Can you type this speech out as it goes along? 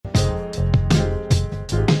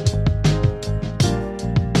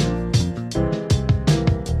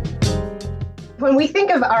When we think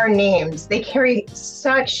of our names, they carry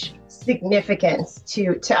such significance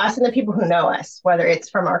to us and the people who know us, whether it's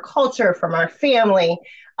from our culture, from our family.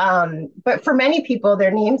 But for many people, their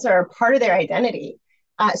names are part of their identity.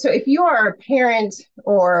 So if you are a parent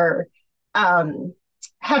or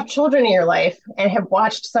have children in your life and have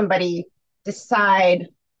watched somebody decide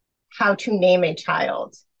how to name a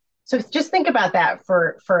child, so just think about that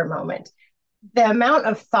for a moment. The amount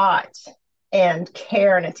of thought and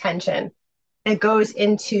care and attention that goes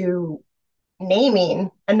into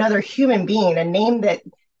naming another human being, a name that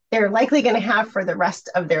they're likely going to have for the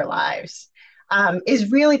rest of their lives,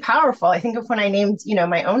 is really powerful. I think of when I named,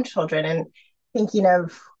 my own children and thinking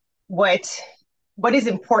of what is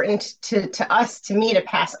important to us, to me, to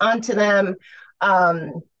pass on to them.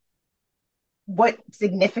 What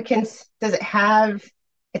significance does it have?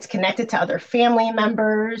 It's connected to other family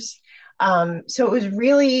members. So it was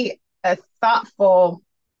really a thoughtful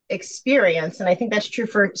experience. And I think that's true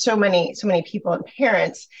for so many people and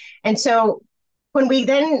parents. And so when we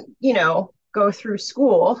then, go through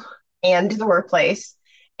school and the workplace,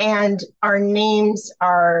 and our names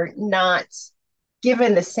are not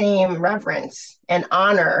given the same reverence and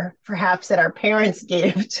honor, perhaps, that our parents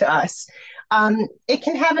gave to us, it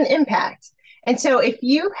can have an impact. And so if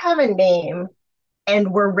you have a name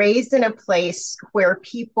and were raised in a place where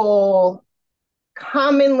people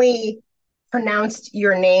commonly pronounced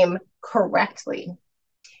your name correctly,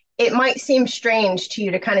 it might seem strange to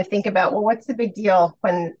you to kind of think about, well, what's the big deal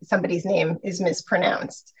when somebody's name is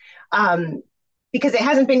mispronounced? Because it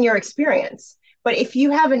hasn't been your experience. But if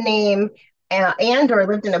you have a name and or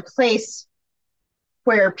lived in a place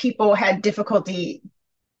where people had difficulty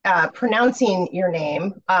pronouncing your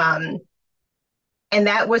name, and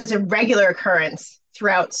that was a regular occurrence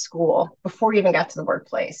throughout school before you even got to the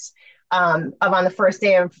workplace, of on the first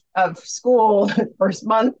day of school, first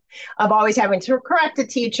month, of always having to correct a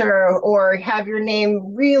teacher or have your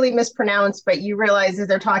name really mispronounced, but you realize that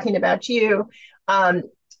they're talking about you.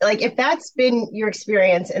 Like if that's been your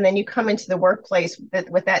experience and then you come into the workplace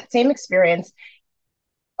with that same experience,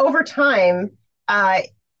 over time,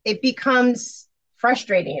 it becomes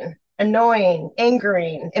frustrating, annoying,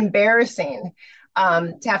 angering, embarrassing,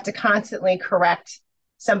 to have to constantly correct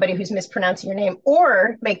somebody who's mispronouncing your name,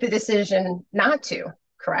 or make the decision not to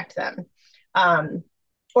correct them,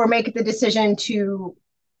 or make the decision to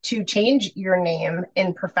change your name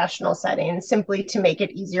in professional settings simply to make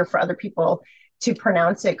it easier for other people to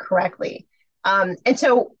pronounce it correctly. And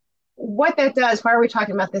so what that does, why are we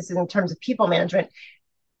talking about this in terms of people management?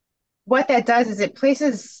 What that does is it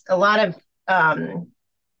places a lot of,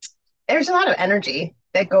 there's a lot of energy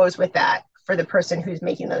that goes with that for the person who's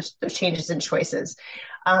making those changes and choices.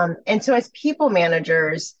 And so as people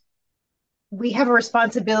managers, we have a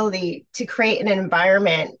responsibility to create an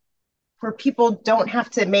environment where people don't have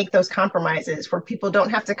to make those compromises, where people don't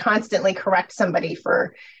have to constantly correct somebody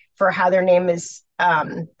for how their name is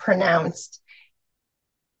pronounced,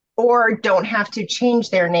 or don't have to change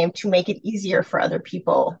their name to make it easier for other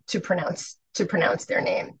people to pronounce their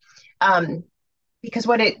name. Because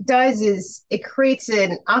what it does is it creates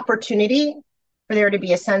an opportunity for there to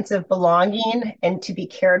be a sense of belonging and to be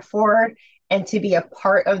cared for and to be a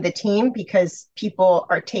part of the team, because people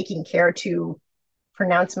are taking care to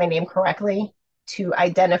pronounce my name correctly, to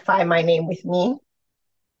identify my name with me.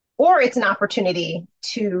 Or it's an opportunity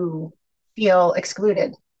to feel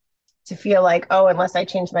excluded, to feel like, oh, unless I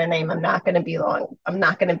change my name, I'm not going to belong. I'm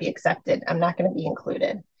not going to be accepted. I'm not going to be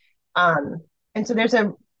included. And so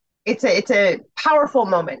it's a powerful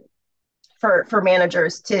moment for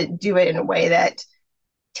managers to do it in a way that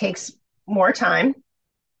takes more time,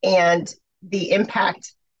 and the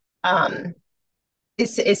impact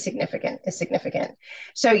is significant.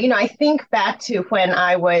 So, I think back to when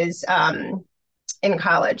I was in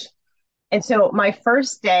college. And so my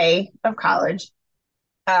first day of college,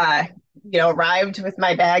 arrived with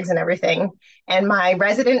my bags and everything. And my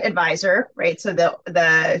resident advisor, right? So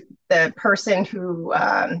the person who,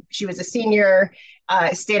 she was a senior,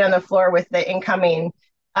 stayed on the floor with the incoming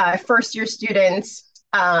first year students,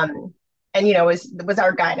 and, was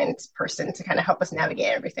our guidance person to kind of help us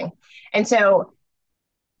navigate everything. And so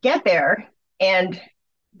get there, and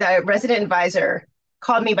the resident advisor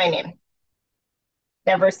called me by name.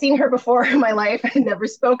 Never seen her before in my life, never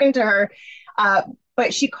spoken to her,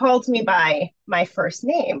 but she called me by my first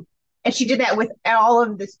name. And she did that with all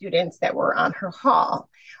of the students that were on her hall.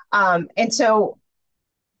 And so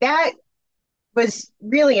that was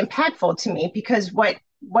really impactful to me, because what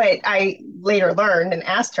I later learned and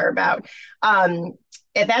asked her about,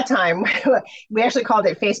 at that time, we actually called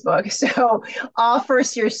it Facebook. So all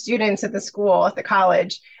first year students at the school, at the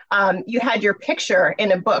college, you had your picture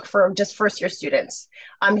in a book for just first year students.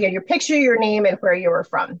 You had your picture, your name, and where you were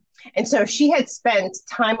from. And so she had spent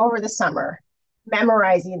time over the summer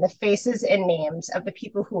memorizing the faces and names of the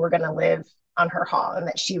people who were going to live on her hall and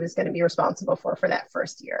that she was going to be responsible for that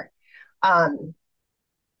first year. Um,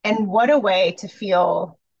 and what a way to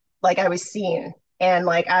feel like I was seen and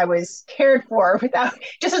like I was cared for without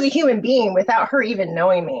just as a human being without her even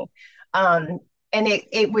knowing me. Um, and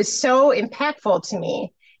it was so impactful to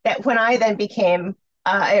me that when I then became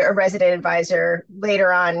a resident advisor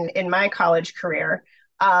later on in my college career,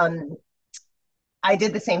 um, I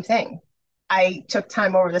did the same thing. I took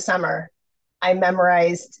time over the summer. I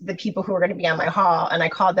memorized the people who were going to be on my hall and I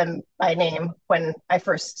called them by name when I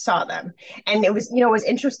first saw them. And it was, it was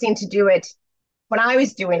interesting to do it when I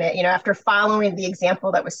was doing it, after following the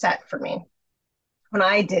example that was set for me. When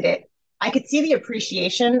I did it, I could see the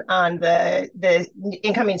appreciation on the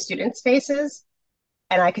incoming students' faces,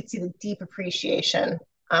 and I could see the deep appreciation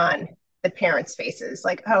on the parents' faces.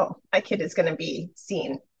 Like, oh, my kid is going to be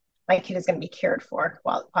seen. My kid is going to be cared for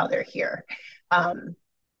while they're here. Um,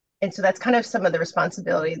 and so that's kind of some of the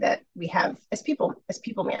responsibility that we have as people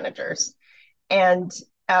managers. And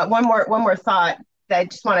one more thought that I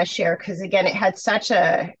just want to share, because again, it had such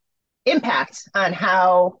a impact on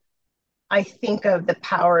how I think of the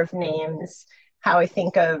power of names, how I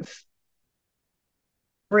think of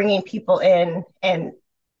bringing people in and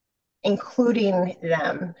including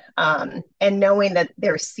them, and knowing that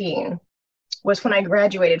they're seen, was when I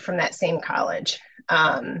graduated from that same college.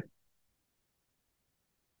 And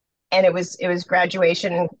it was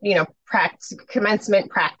graduation, practice, commencement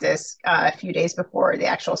practice, a few days before the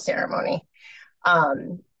actual ceremony.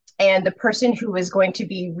 And the person who was going to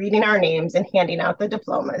be reading our names and handing out the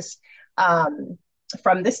diplomas,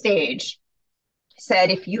 from the stage, said,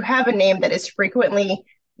 if you have a name that is frequently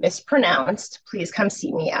mispronounced, please come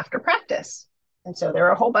see me after practice. And so there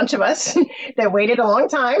were a whole bunch of us that waited a long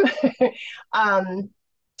time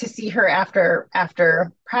to see her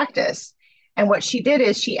after practice. And what she did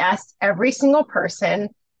is she asked every single person,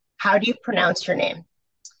 how do you pronounce your name?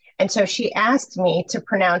 And so she asked me to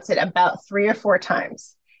pronounce it about 3 or 4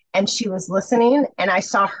 times. And she was listening, and I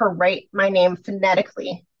saw her write my name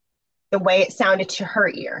phonetically, the way it sounded to her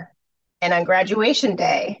ear. And on graduation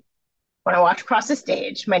day, when I walked across the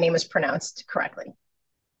stage, my name was pronounced correctly.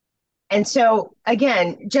 And so,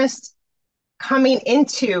 again, just coming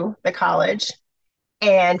into the college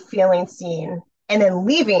and feeling seen, and then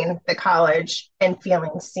leaving the college and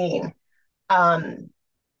feeling seen,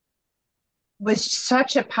 was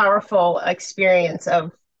such a powerful experience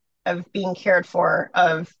of being cared for,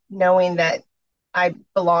 of knowing that I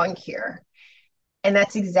belong here. And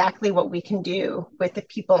that's exactly what we can do with the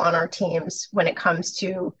people on our teams when it comes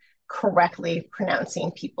to correctly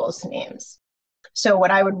pronouncing people's names. So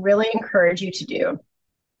what I would really encourage you to do,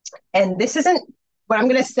 and this isn't what I'm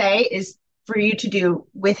going to say, is for you to do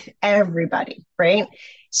with everybody, right?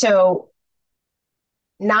 So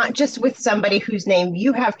not just with somebody whose name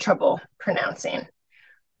you have trouble pronouncing,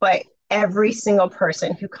 but every single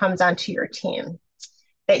person who comes onto your team,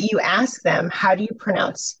 that you ask them, how do you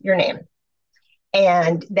pronounce your name?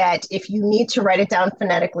 And that if you need to write it down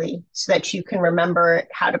phonetically so that you can remember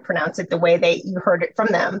how to pronounce it the way that you heard it from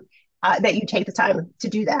them, that you take the time to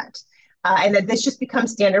do that. And that this just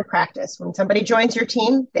becomes standard practice. When somebody joins your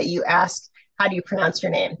team, that you ask, how do you pronounce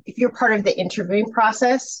your name? If you're part of the interviewing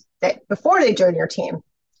process, that before they join your team,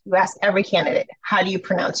 you ask every candidate, how do you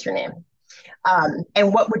pronounce your name?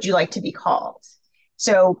 And what would you like to be called?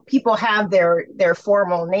 So people have their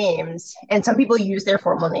formal names, and some people use their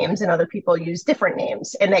formal names and other people use different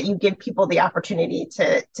names, and that you give people the opportunity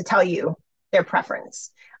to tell you their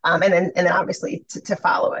preference, and then obviously to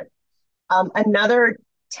follow it. Another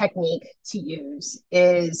technique to use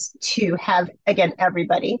is to have, again,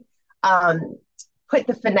 everybody put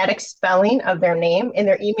the phonetic spelling of their name in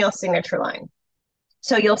their email signature line.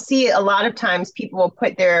 So you'll see a lot of times people will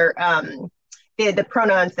put their the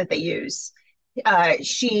pronouns that they use.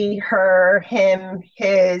 She, her, him,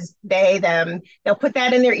 his, they, them. They'll put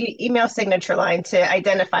that in their email signature line to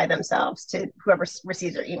identify themselves to whoever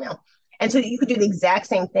receives their email. And so you could do the exact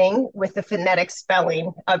same thing with the phonetic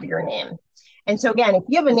spelling of your name. And so again, if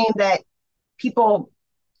you have a name that people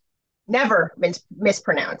never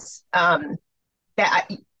mispronounce, that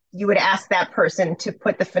you would ask that person to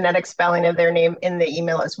put the phonetic spelling of their name in the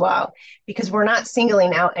email as well, because we're not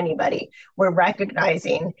singling out anybody. We're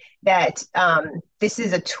recognizing that this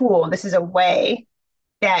is a tool, this is a way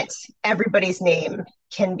that everybody's name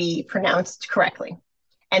can be pronounced correctly.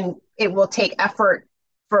 And it will take effort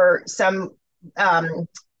for some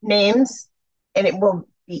names, and it will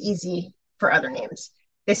be easy for other names.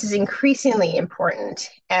 this is increasingly important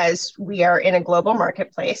as we are in a global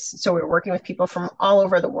marketplace. So we're working with people from all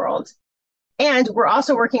over the world. And we're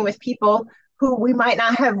also working with people who we might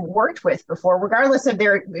not have worked with before, regardless of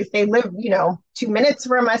if they live, 2 minutes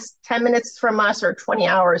from us, 10 minutes from us, or 20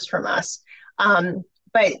 hours from us.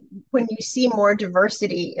 But when you see more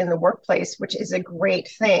diversity in the workplace, which is a great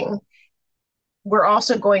thing, we're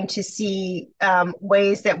also going to see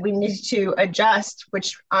ways that we need to adjust,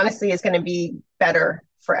 which honestly is going to be better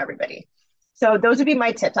for everybody. So those would be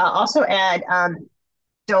my tips. I'll also add,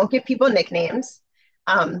 don't give people nicknames.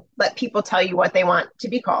 Let people tell you what they want to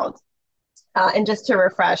be called. And just to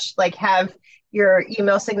refresh, like have your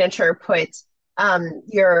email signature put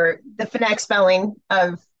the phonetic spelling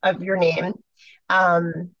of your name,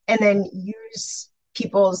 and then use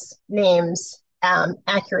people's names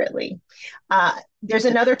accurately. There's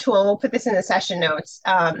another tool, and we'll put this in the session notes,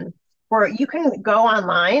 where you can go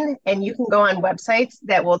online and you can go on websites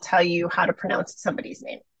that will tell you how to pronounce somebody's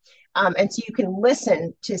name. And so you can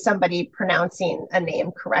listen to somebody pronouncing a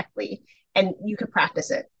name correctly, and you can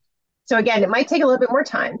practice it. So again, it might take a little bit more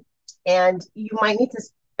time, and you might need to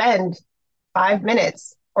spend 5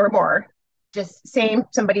 minutes or more just saying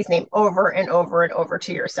somebody's name over and over and over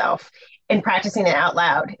to yourself and practicing it out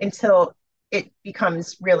loud until it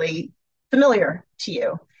becomes really familiar to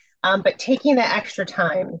you. But taking that extra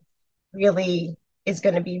time really is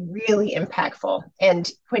going to be really impactful.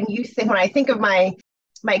 And when I think of my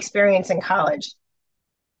experience in college,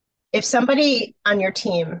 if somebody on your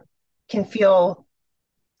team can feel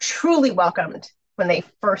truly welcomed when they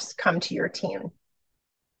first come to your team,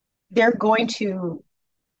 they're going to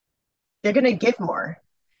give more.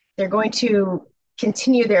 They're going to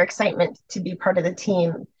continue their excitement to be part of the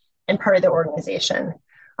team and part of the organization.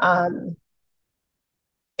 And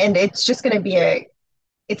it's just going to be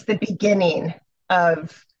it's the beginning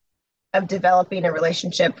of developing a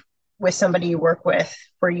relationship with somebody you work with,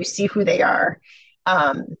 where you see who they are,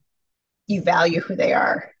 you value who they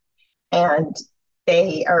are, and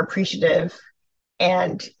they are appreciative,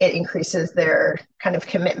 and it increases their kind of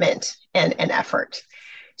commitment and effort.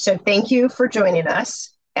 So thank you for joining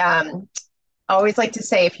us. I always like to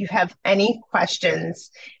say, if you have any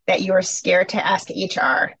questions that you are scared to ask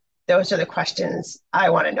HR, those are the questions I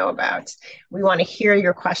want to know about. We want to hear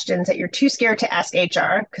your questions that you're too scared to ask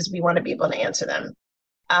HR, because we want to be able to answer them.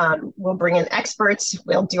 We'll bring in experts,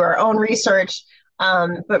 we'll do our own research,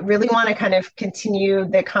 but really want to kind of continue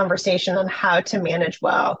the conversation on how to manage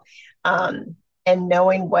well. And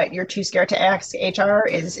knowing what you're too scared to ask HR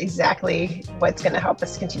is exactly what's going to help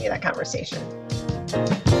us continue that conversation.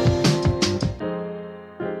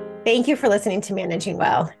 Thank you for listening to Managing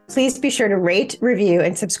Well. Please be sure to rate, review,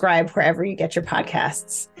 and subscribe wherever you get your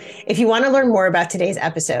podcasts. If you want to learn more about today's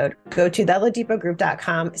episode, go to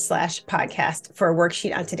theladipogroup.com/podcast for a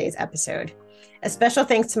worksheet on today's episode. A special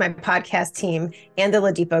thanks to my podcast team and the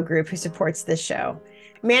Ladipo Group, who supports this show.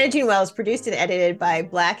 Managing Well is produced and edited by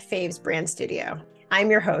Black Faves Brand Studio.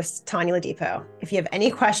 I'm your host, Tanya Ladipo. If you have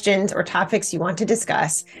any questions or topics you want to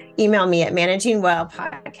discuss, email me at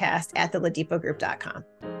managingwellpodcast@theladipogroup.com.